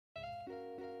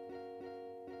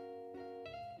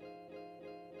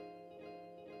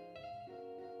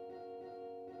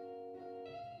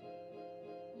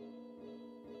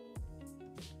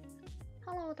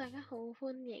Hello，大家好，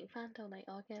歡迎翻到嚟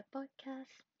我嘅 podcast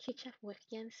Catch Up with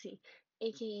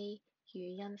Yancy，A.K.A 語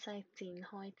音西展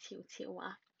開悄悄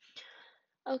話。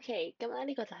OK，咁咧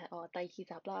呢個就係我第二集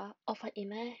啦。我發現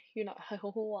咧，原來係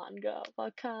好好玩㗎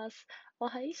podcast。我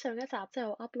喺上一集即係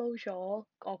我 upload 咗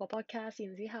我個 podcast，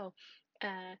然之後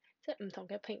即係唔同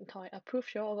嘅平台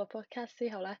approve 咗我個 podcast 之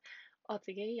後咧，我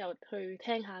自己又去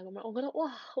聽下咁樣，我覺得哇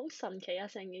好神奇啊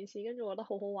成件事，跟住我覺得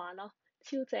好好玩咯，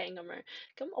超正咁樣。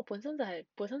咁我本身就係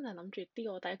諗住呢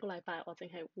個第一個禮拜我淨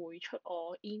係會出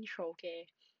我 intro 嘅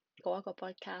嗰一個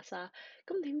podcast 啦。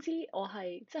咁點知我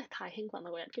係真係太興奮啦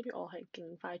個人，跟住我係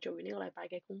勁快做完呢個禮拜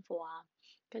嘅功課啊，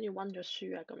跟住溫咗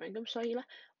書啊咁樣，咁所以咧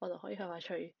我就可以快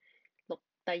脆錄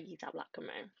第二集啦咁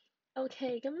樣。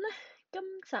OK，咁咧今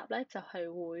集咧就係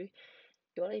會，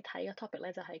如果你睇嘅 topic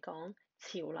咧就係講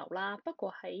潮流啦。不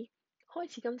過喺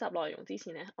開始今集內容之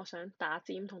前咧，我想打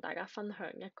尖同大家分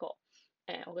享一個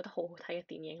我覺得好好睇嘅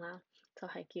電影啦，就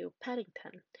係叫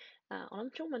Paddington。我諗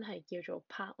中文係叫做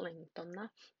柏靈頓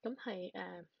啦。咁係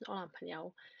我男朋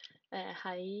友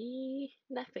喺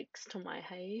Netflix 同埋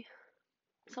喺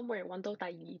Somewhere 揾到第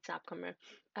二集咁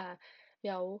樣。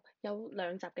有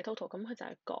兩集嘅 total，咁佢就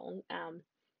係講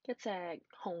一隻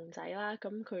熊仔啦，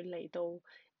咁佢嚟到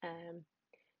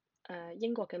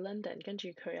英國嘅 London，跟住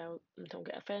佢有唔同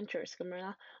嘅 adventures 咁樣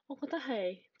啦。我覺得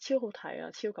係超好睇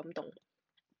啊，超感動。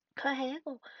佢係一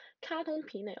個卡通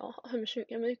片嚟，我係咪算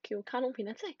有冇叫卡通片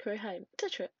咧？即係佢係即係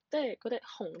除即係嗰隻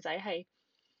熊仔係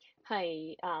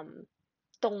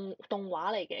動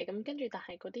畫嚟嘅，咁跟住但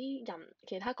係嗰啲人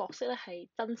其他角色咧係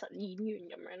真實演員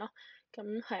咁樣咯。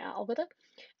咁係啊，我覺得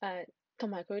同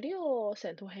埋佢呢個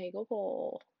成套戲嗰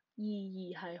個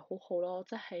意義係好好咯，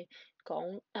即係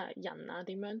講人啊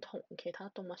點樣同其他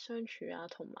動物相處啊，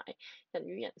同埋人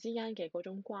與人之間嘅嗰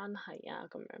種關係啊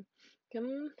咁樣。咁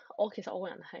其實我個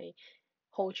人係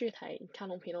好中意睇卡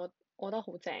通片，我覺得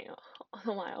好正啊，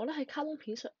同埋我覺得喺卡通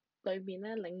片上裏邊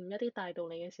咧領悟一啲大道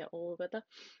理嘅時候，我會覺得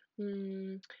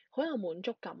好有滿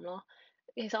足感咯。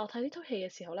其實我睇呢套戲嘅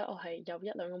時候咧，我係有一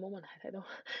兩個 moment 係睇到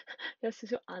有少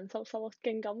少眼濕濕咯，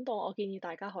勁感動。我建議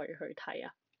大家可以去睇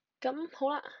啊。咁好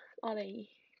啦，我哋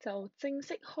就正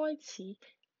式開始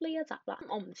呢一集啦。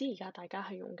我唔知而家大家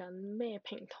係用緊咩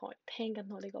平台聽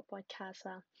緊我呢個 podcast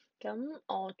啦。咁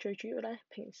我最主要咧，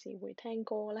平時會聽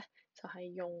歌咧，就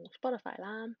係用 Spotify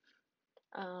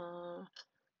啦。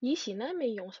以前咧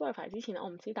未用 Spotify 之前，我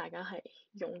唔知大家係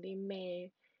用啲咩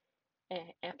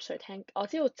Apps 去聽。我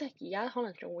知道即係而家可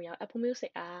能仲會有 Apple Music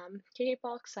啊、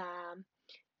KKBox 啊、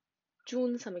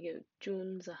June 係咪叫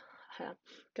June 啊？係啊，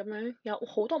咁樣有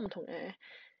好多唔同嘅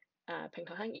平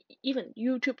台聽，even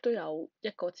YouTube 都有一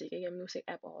個自己嘅 music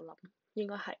app，我諗應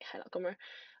該係啦咁樣。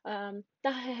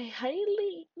但係喺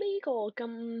呢個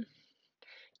咁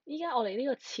依家我哋呢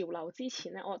個潮流之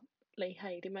前咧，你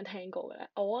係點樣聽過嘅咧？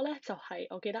我咧就係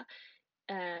我記得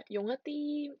用一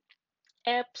啲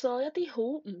apps 咯，一啲好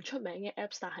唔出名嘅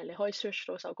apps，但係你可以 search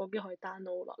到首歌，跟住可以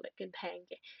download 落嚟跟聽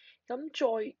嘅。咁再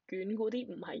遠嗰啲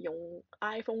唔係用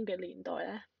iPhone 嘅年代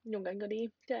咧，用緊嗰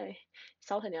啲即係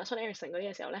手提電話 Sony Ericsson 嗰啲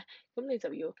嘅時候咧，咁你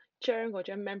就要將嗰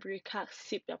張 memory card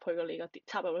攝入去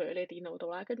插入去你電腦度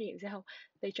啦，跟住然之後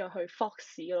你再去 Fox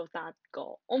嗰度 download 歌。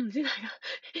我唔知大家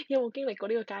有冇經歷過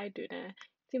呢個階段咧？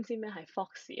知唔知咩係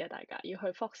Fox 啊？大家要去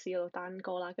Fox 嗰度 download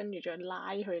歌啦，跟住再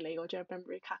拉去你嗰張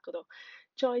memory card 嗰度，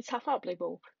再插翻入你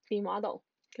部電話度，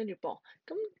跟住播。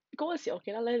咁嗰個時我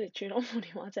記得咧，你最多部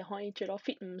電話就可以最多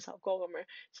fit 5首歌咁樣，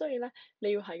所以咧你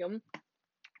要係咁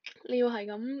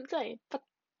即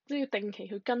係要定期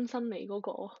去更新你嗰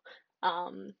個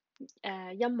音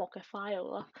樂嘅 file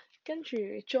咯。跟住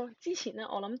再之前咧，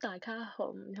我諗大家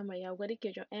係咪有嗰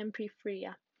啲叫做 MP3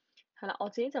 啊？係啦，我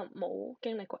自己就冇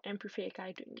經歷過 MP3 嘅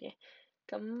階段嘅。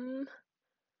咁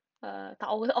但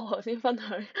我覺得我頭先分享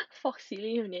Fox 呢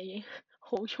樣嘢已經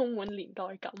好充滿年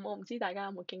代感，我唔知大家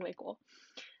有冇經歷過。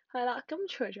係啦，咁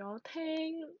除咗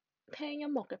聽音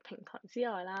樂嘅平台之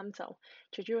外啦，就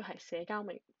最主要係社交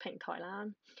平台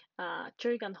啦。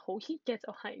最近好 hit 嘅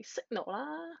就係 Signal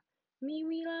啦、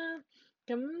MeWe 啦。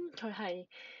咁佢係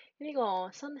呢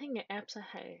個新興嘅 Apps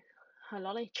咧，係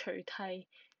攞嚟取替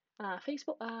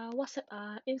Facebook 啊、WhatsApp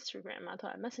啊、Instagram 啊同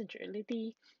埋 Messenger 呢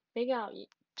啲比較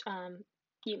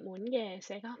熱門嘅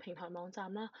社交平台網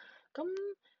站啦。咁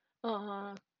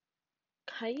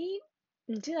喺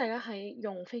唔知大家喺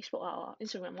用 Facebook 啊、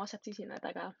Instagram、WhatsApp 之前咧，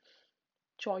大家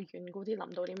再遠嗰啲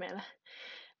諗到啲咩咧？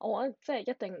我覺得即係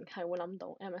一定係會諗到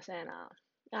MSN 啊、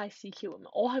ICQ 咁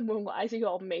啊。我係冇用過 ICQ，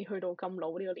我未去到咁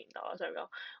老呢個年代。我想講，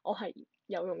我係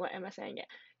有用過 MSN 嘅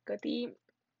嗰啲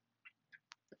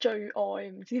最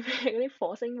愛唔知咩嗰啲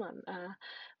火星文啊、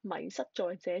迷失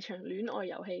在這場戀愛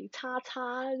遊戲、叉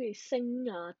叉跟住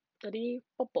星啊。嗰啲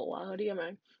bubble 啊嗰啲咁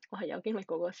樣，我係有經歷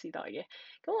過嗰個時代嘅。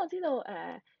咁我知道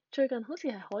最近好似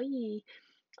係可以，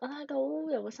我睇到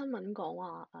有個新聞講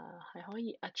話係可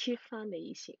以 achieve 翻你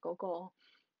以前嗰個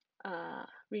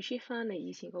retrieve 翻你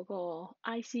以前嗰個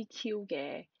ICQ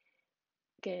嘅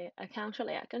account 出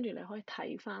嚟啊，跟住你可以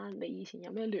睇翻你以前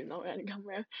有咩聯絡人咁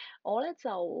樣。我咧就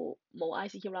冇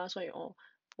ICQ 啦，所以我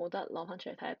冇得攞翻出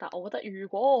嚟睇。但我覺得如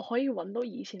果我可以揾到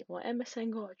以前我 MSN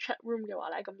嗰個 chat room 嘅話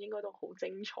咧，咁應該都好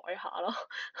精彩下咯。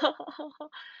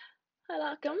係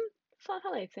啦，咁翻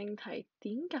嚟正題，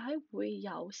點解會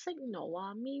有 Signal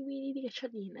啊、MeWe 呢啲嘅出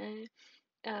現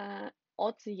咧？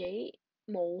我自己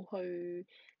冇去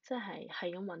即係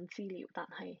咁揾資料，但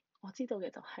係我知道嘅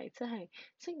就係、即係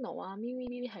Signal 啊、MeWe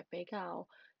呢啲係比較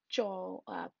做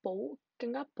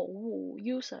更加保護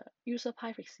user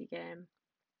privacy 嘅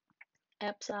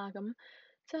apps 啊，咁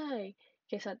即係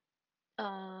其實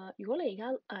如果你而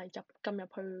家撳入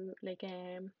去你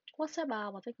嘅 WhatsApp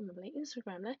啊，或者撳入你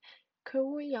Instagram 咧，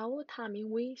佢會有下面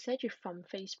會寫住 from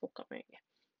Facebook 咁樣嘅，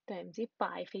定係唔知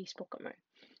by Facebook 咁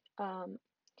樣。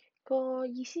個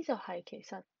意思就係其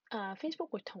實Facebook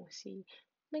會同時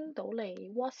拎到你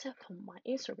WhatsApp 同埋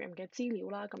Instagram 嘅資料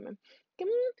啦，咁樣咁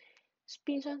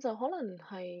變相就可能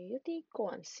係一啲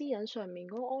個人私隱上面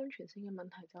嗰個安全性嘅問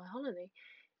題，就係可能你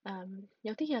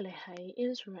有啲嘢你喺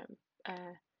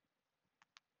Instagram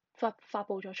發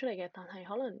布咗出嚟嘅，但係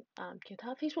可能其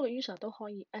他 Facebook 嘅 user 都可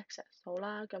以 access 到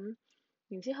啦，咁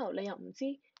然之後你又唔知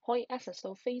可以 access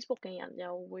到 Facebook 嘅人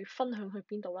又會分享去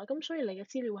邊度啦，咁所以你嘅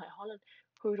資料係可能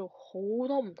去到好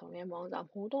多唔同嘅網站，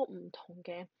好多唔同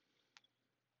嘅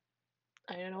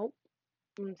I don't know，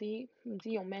唔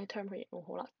知用咩 term 去形容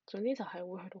好啦，總之就係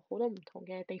會去到好多唔同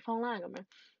嘅地方啦咁樣，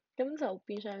咁就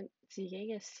變相自己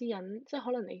嘅私隱，即係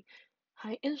可能你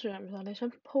喺 Instagram 上你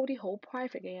想 po 啲好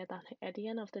private 嘅嘢，但係 at the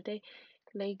end of the day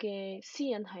你嘅私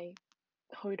隱係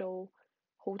去到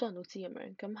好多人都知咁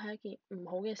樣，咁係一件唔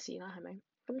好嘅事啦，係咪？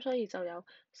咁所以就有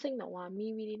Signal 啊、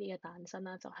MeWe 呢啲嘅誕生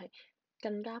啦，就係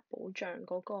更加保障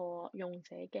嗰個用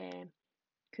者嘅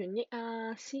權益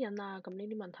啊、私隱啊咁呢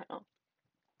啲問題咯。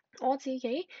我自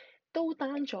己都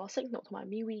down 咗 Signal 同埋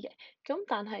MeWe 嘅，咁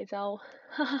但係就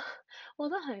我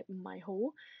覺得係唔係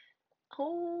好，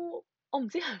我唔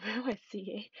知係咪因為自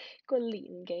己個年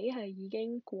紀係已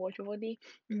經過咗嗰啲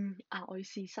我要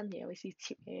試新嘢，我要試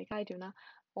潮嘢嘅階段啦，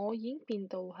我已經變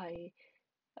到係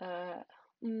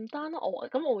唔 down 咯，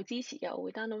我會支持嘅，我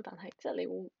會 download，但係即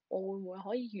係我會唔會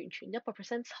可以完全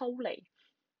100% 抽離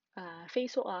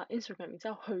Facebook 啊、Instagram，然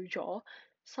之後去咗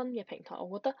新嘅平台，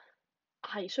我覺得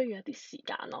係需要一啲時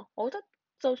間咯。我覺得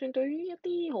就算對於一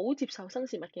啲好接受新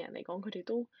事物嘅人嚟講，佢哋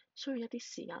都需要一啲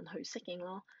時間去適應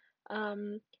咯。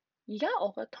而家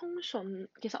我嘅通訊，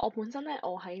其實我本身咧，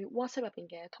我喺 WhatsApp 入邊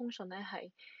嘅通訊咧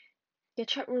係嘅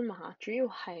chat room 啊，主要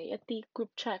係一啲 group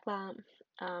chat 啦。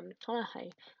可能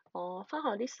係我返學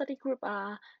啲 study group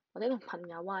啊，或者同朋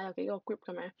友啊有幾個 group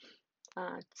咁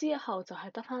樣。之後就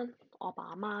係得返我爸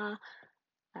阿媽、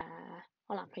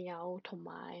我男朋友同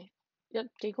埋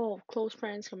幾個 close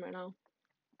friends 咁樣啦，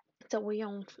就會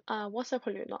用WhatsApp 去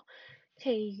聯絡。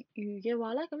其餘嘅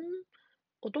話咧，咁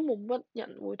我都冇乜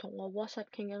人會同我 WhatsApp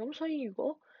傾嘅，咁所以如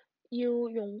果要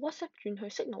用 WhatsApp 轉去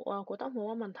Signal，我又覺得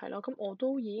冇乜問題咯。咁我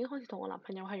都已經開始同我男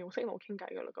朋友係用 Signal 傾偈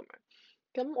㗎啦，咁樣。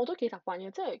咁我都幾習慣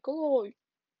嘅，即係嗰個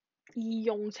易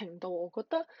用程度，我覺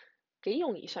得幾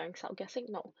容易上手嘅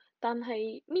Signal。但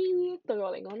係 MeWe 對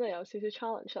我嚟講就有少少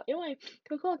challenge 啦，因為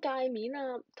佢嗰個界面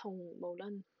啊，同無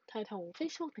論係同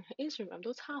Facebook 定係 Instagram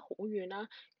都差好遠啦。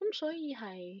咁所以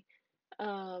係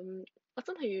我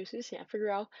真係要少少時間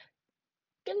figure out。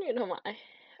跟住同埋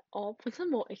我本身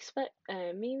冇 expect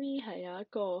MeWe 係有一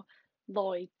個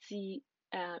內置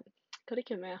嗰啲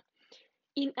叫咩啊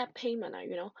？In-app payment 啊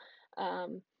，you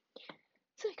know，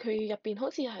即係佢入邊好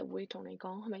似係會同你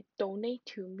講係咪 donate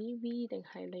to MeWe 定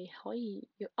係你可以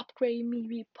要 upgrade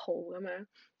MeWe Pro 咁樣。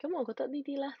咁我覺得呢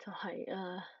啲咧就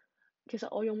係其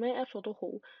實我用咩 app 我都好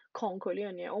抗拒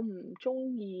呢樣嘢，我唔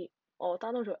中意我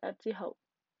download 咗 app 之後，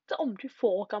即係我唔中意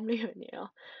課金呢樣嘢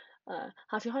咯。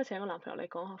下次可以請我男朋友嚟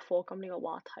講下課金呢個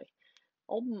話題。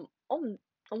我唔我唔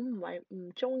我唔係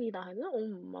唔中意，但係咧我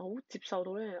唔係好接受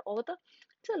到呢樣嘢。我覺得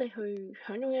即係你去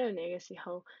享用一樣嘢嘅時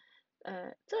候，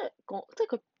即係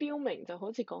佢標明就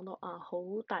好似講到好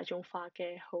大眾化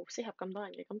嘅，好適合咁多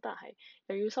人嘅，咁但係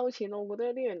又要收錢咯。我覺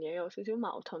得呢樣嘢有少少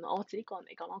矛盾。我自己個人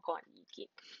嚟講，我個人意見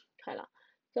係啦。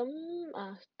咁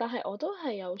但係我都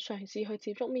係有嘗試去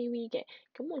接觸 MeWe 嘅，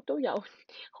咁我都有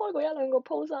開過一兩個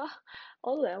post 啊。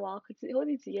我成日話佢好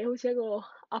似自己好似一個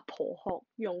阿婆學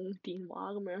用電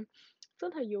話咁樣，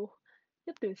真係要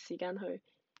一段時間去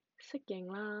適應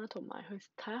啦，同埋去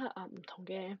睇下唔同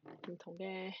嘅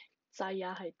掣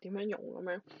啊係點樣用咁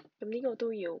樣，咁呢個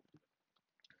都要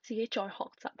自己再學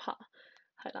習下，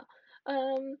係啦。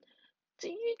至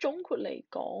於總括嚟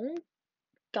講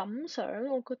感想，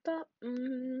我覺得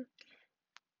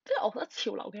即係我覺得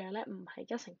潮流嘅嘢咧唔係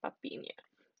一成不變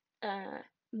嘅。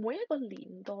每一個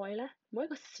年代咧，每一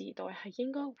個時代係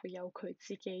應該會有佢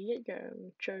自己一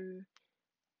樣最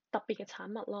特別嘅產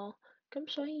物咯。咁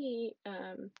所以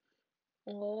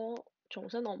我重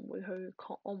申我唔會去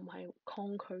我唔係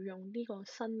抗拒用呢個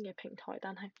新嘅平台，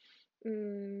但係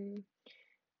嗯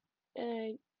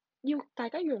誒、要大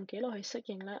家要用幾耐去適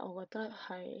應咧，我覺得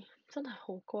係真係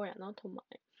好個人咯，同埋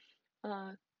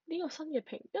呢個新嘅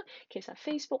因為其實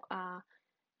Facebook 啊、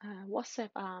WhatsApp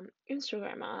啊、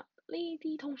Instagram 啊呢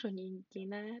啲通訊軟件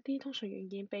咧，啲通訊軟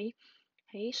件比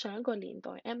起上一個年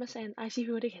代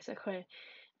MSN、ICQ 嗰啲，其實佢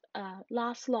係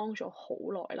last long 咗好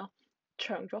耐咯，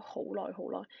長咗好耐好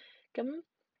耐。咁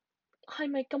係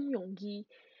咪咁容易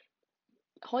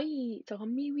可以就咁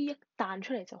MeWe 一彈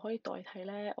出嚟就可以代替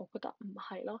咧？我覺得唔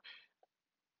係咯。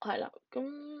係啦，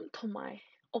咁同埋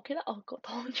我記得我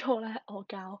當初咧，我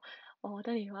教我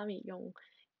爹哋媽咪用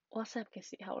WhatsApp 嘅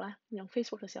時候咧，用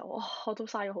Facebook 嘅時候，哇！我都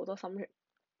嘥咗好多心血。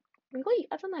如果而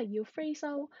家真係要 free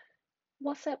收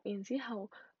WhatsApp，然之後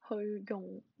去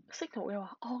用 Signal 嘅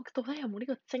話，我到底有冇呢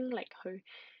個精力去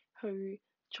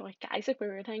再解釋俾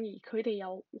佢聽，而佢哋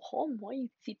又可唔可以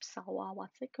接受啊？或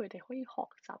者佢哋可以學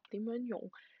習點樣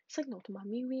用 Signal 同埋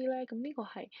MeWe 咧？咁呢個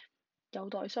係有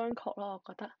待商榷咯，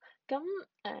我覺得。咁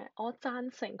我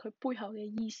贊成佢背後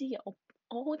嘅意思嘅，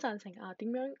我好贊成啊！點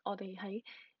樣我哋喺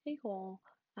呢個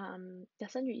日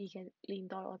新月異嘅年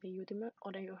代，我哋要點樣？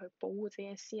我哋要去保護自己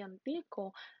嘅私隱呢一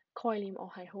個概念，我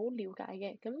係好了解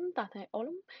嘅。咁但係我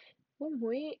諗會唔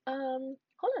會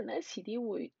可能咧遲啲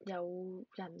會有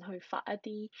人去發一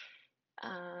啲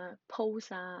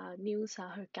post 啊 news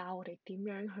啊，去教我哋點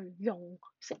樣去用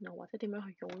Signal 或者點樣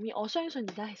去用呢？我相信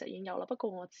而家其實已經有啦，不過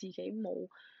我自己冇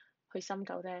去深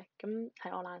究啫。咁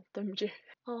係我懶，對唔住。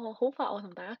好快我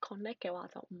同大家 connect 嘅話，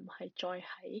就唔係再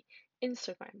喺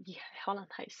Instagram，而係可能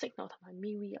係 Signal 同埋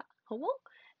MeWe 啦，好冇？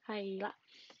係啦，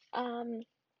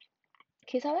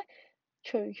其實咧，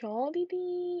除咗呢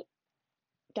啲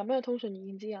咁樣嘅通訊軟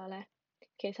件之外咧，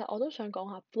其實我都想講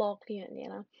下 blog 呢樣嘢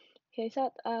啦。其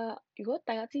實如果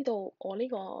大家知道我呢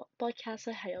個 podcast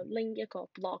咧係有 link 一個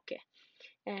blog 嘅，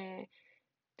呢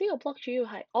個 blog 主要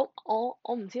係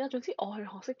我唔知啦。總之我去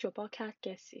學識做 podcast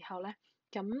嘅時候咧，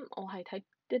咁我係睇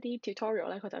一啲 tutorial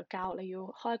咧，佢就教你要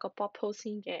開一個 blog post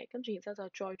先嘅，跟住然之後就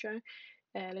再將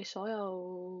你所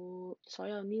有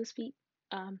newsfeed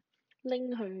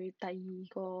拎去第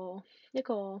二個一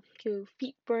個叫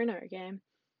Feedburner 嘅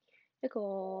一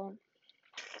個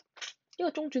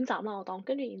中轉站啦，我當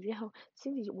跟住然之後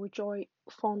先至會再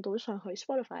放到上去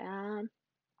Spotify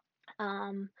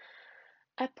啊、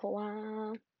Apple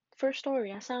啊、First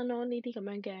Story 啊、SoundOn 呢啲咁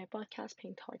樣嘅 podcast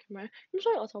平台咁樣，咁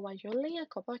所以我就為咗呢一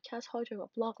個 podcast 開咗個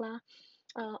blog 啦。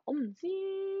我唔知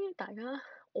大家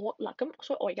嗱咁，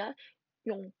所以我而家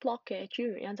用 blog 嘅主要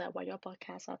原因就係為咗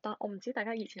podcast 啦。但我唔知大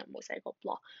家以前有冇寫過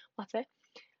blog，或者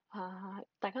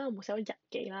大家有冇寫過日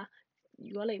記啦？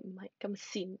如果你唔係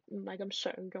咁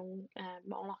常用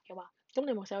網絡嘅話，咁你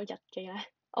有冇寫過日記咧？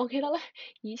我記得咧，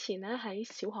以前咧喺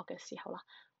小學嘅時候啦，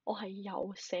我係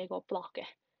有寫過 blog 嘅，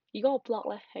而嗰個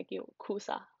blog 咧係叫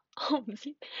Kusa。我唔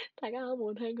知大家有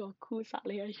冇聽過 Kusa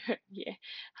呢一樣嘢？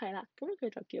係啦，咁佢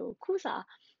就叫 Kusa。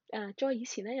再以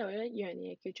前咧有一樣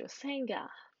嘢叫做 Xanga，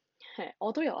係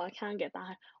我都有 account 嘅，但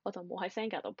係我就冇喺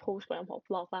Xanga 度 post 過任何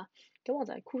blog 啦。咁我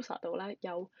就喺 Kusa 度咧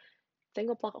有整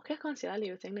個 blog。OK，嗰陣時咧你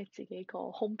要整你自己個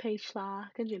home page 啦，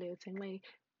跟住你要整你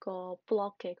個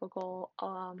blog 嘅嗰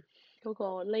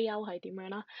個 layout 係點樣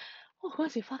啦。嗰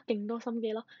陣時花勁多心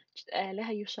機咯。你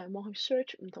係要上網去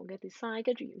search 唔同嘅 design，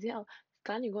跟住然之後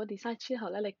揀完嗰個 design 之後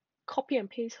咧，你 copy and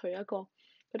paste 去一個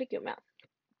嗰啲叫咩啊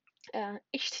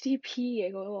？HTTP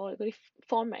嘅嗰啲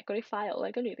format 嗰啲 file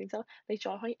咧，跟住然之後你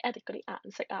再可以 edit 嗰啲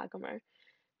顏色啊咁樣，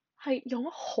係用咗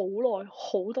好耐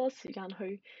好多時間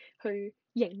去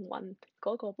營運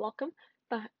嗰個 blog。咁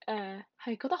但係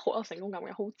係覺得好有成功感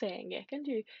嘅，好正嘅。跟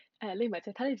住你唔係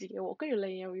淨係睇你自己喎，跟住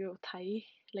你又要睇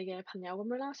你嘅朋友咁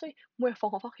樣啦。所以每日放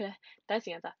學翻屋企咧，第一時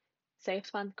間就寫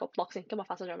翻個 blog 先，今日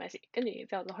發生咗咩事，跟住然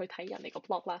之後就去睇人哋個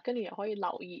blog 啦，跟住又可以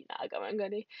留言啊咁樣嗰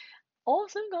啲。我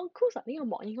想講 Kusa 呢個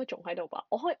網應該仲喺度吧？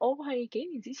我係幾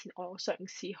年之前我有嘗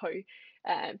試去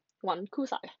揾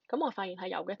Kusa 嘅，咁我發現係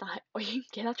有嘅，但係我已經唔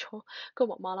記得咗個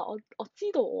密碼啦。我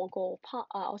知道我個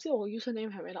part 我知道我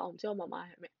username 係咩啦，我唔知我密碼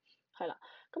係咩。係啦，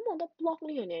咁我覺得 blog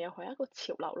呢樣嘢又係一個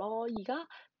潮流咯。而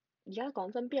家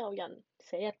講真，邊有人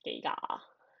寫日記㗎？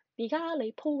而家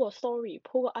你 po 個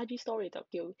story，po 個 IG story 就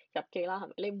叫日記啦，係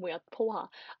咪？你每日 po 下，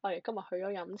今日去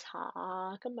咗飲茶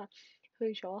啊，今日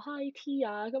去咗 high tea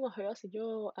啊，今日去咗食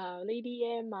咗Lady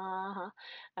M 啊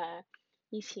嚇，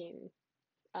以前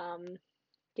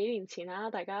幾年前啦，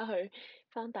大家去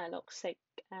翻大陸食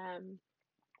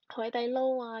海底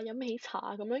撈啊，飲喜茶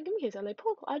啊咁樣，咁其實你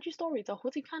po 個 IG story 就好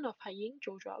似 kind of 係已經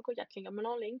做咗一個日記咁樣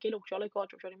咯，你已經記錄咗你嗰日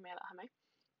做咗啲咩啦，係咪？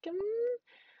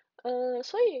咁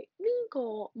所以呢個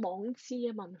網誌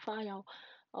嘅文化又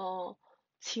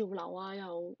潮流啊，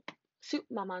又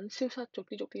慢慢消失，逐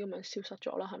啲咁樣消失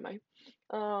咗啦，係咪？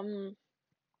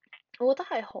我覺得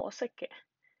係可惜嘅，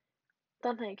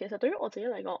但係其實對於我自己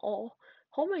嚟講，我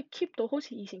可唔可以 keep 到好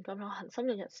似以前咁有恒心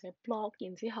日日寫 blog，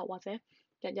然之後或者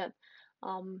日日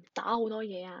打好多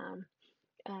嘢啊，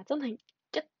真係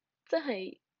真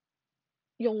係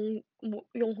用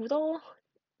好多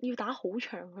要打好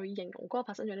長去形容嗰日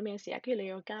發生咗啲咩事啊，跟住你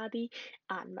要加啲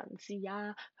顏文字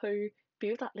啊，去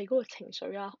表達你嗰個情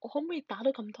緒啊，我可唔可以打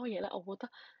到咁多嘢咧？我覺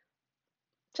得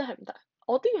真係唔得。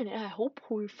我呢樣嘢係好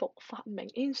佩服發明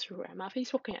Instagram 啊、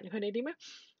Facebook 嘅人，佢哋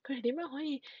點樣可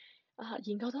以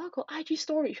研究到一個 IG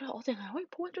story 出嚟？我淨係可以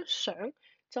po 一張相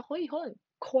就可以可能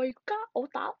我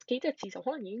打幾隻字就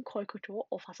可能已經概括咗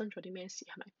我發生咗啲咩事，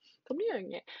係咪？咁呢樣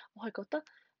嘢我係覺得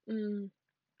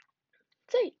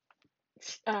即係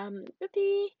一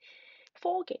啲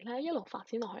科技咧一路發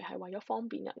展落去係為咗方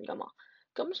便人㗎嘛，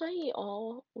咁所以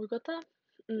我會覺得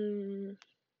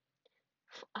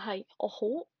係我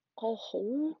好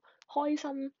開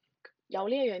心有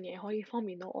呢一樣嘢可以方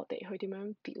便到我哋去點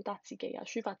樣表達自己啊，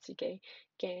抒發自己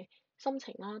嘅心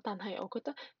情啦。但係我覺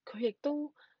得佢亦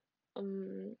都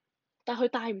但係佢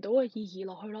帶唔到個意義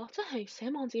落去咯。即係寫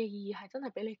網誌嘅意義係真係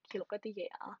俾你記錄一啲嘢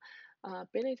啊，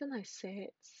俾你真係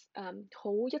寫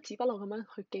好一字不漏咁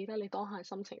樣去記得你當下嘅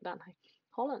心情。但係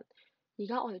可能而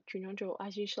家我哋轉咗做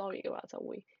IG story 嘅話，就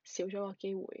會少咗個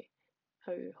機會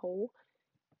去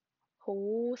好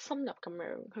深入咁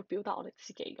樣去表達我哋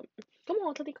自己咁，咁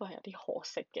我覺得呢個係有啲可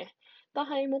惜嘅，但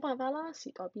係冇辦法啦，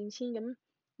時代變遷咁，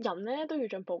人咧都要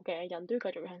進步嘅，人都要繼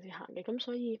續向前行嘅，咁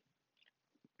所以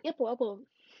一步一步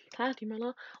睇下點樣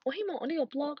啦。我希望我呢個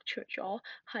blog 除咗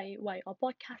係為我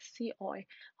broadcast 之外，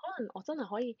可能我真係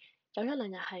可以有一兩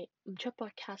日係唔出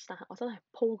broadcast，但係我真係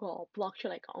po 個 blog 出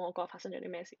嚟講我嗰日發生咗啲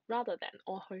咩事，rather than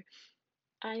我去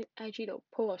IG 度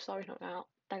po 個 story 同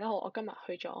大家好，我今日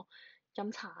去咗飲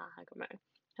茶啊咁樣，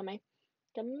係咪？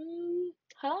咁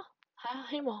係咯，係啊，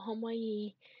希望可唔可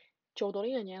以做到呢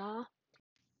樣嘢啦？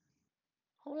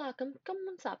好啦，咁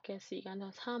今集嘅時間就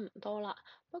差唔多啦。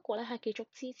不過咧喺結束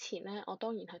之前咧，我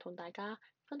當然係同大家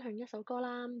分享一首歌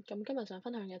啦。咁今日想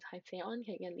分享嘅就係謝安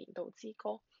琪嘅《年度之歌》。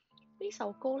呢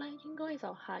首歌咧應該就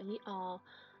喺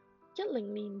10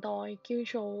年代叫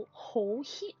做好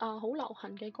hit 啊，好流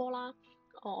行嘅歌啦。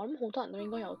我諗好多人都應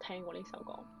該有聽過呢首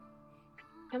歌。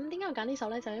咁點解要揀呢首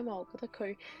咧？就係因為我覺得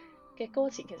佢嘅歌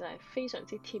詞其實係非常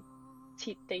之貼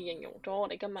切地形容咗我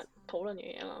哋今日討論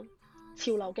嘅嘢啦。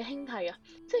潮流嘅興替啊，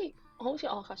即係好似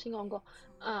我頭先講過，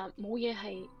冇嘢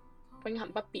係永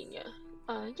恆不變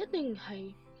嘅，一定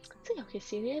係即係尤其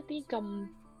是呢一啲咁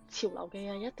潮流嘅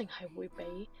嘢，一定係會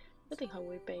俾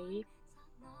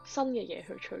新嘅嘢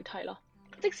去取替咯。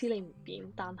即使你唔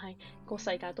變，但係個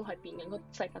世界都係變緊，個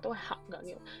世界都係行緊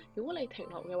嘅。如果你停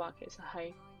留嘅話，其實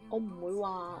係我唔會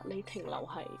話你停留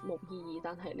係冇意義，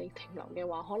但係你停留嘅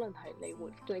話，可能係你會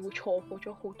錯過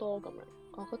咗好多咁樣。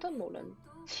我覺得無論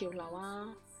潮流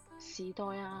啊、時代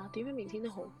啊點樣變遷都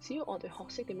好，只要我哋學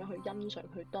識點樣去欣賞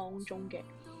佢當中嘅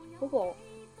嗰個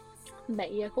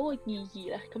美啊、嗰個意義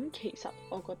咧，咁其實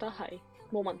我覺得係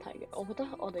冇問題嘅。我覺得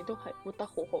我哋都係活得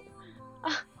好好。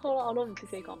好啦，我都唔知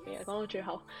自己講咩啊，講到最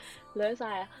後涼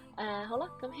晒啊！好啦，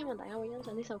咁希望大家會欣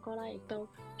賞呢首歌啦，亦都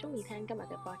中意聽今日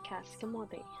嘅 podcast。咁我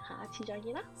哋下一次再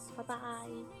見啦，拜拜。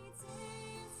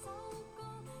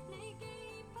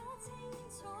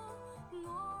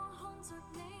我看着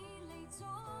你離座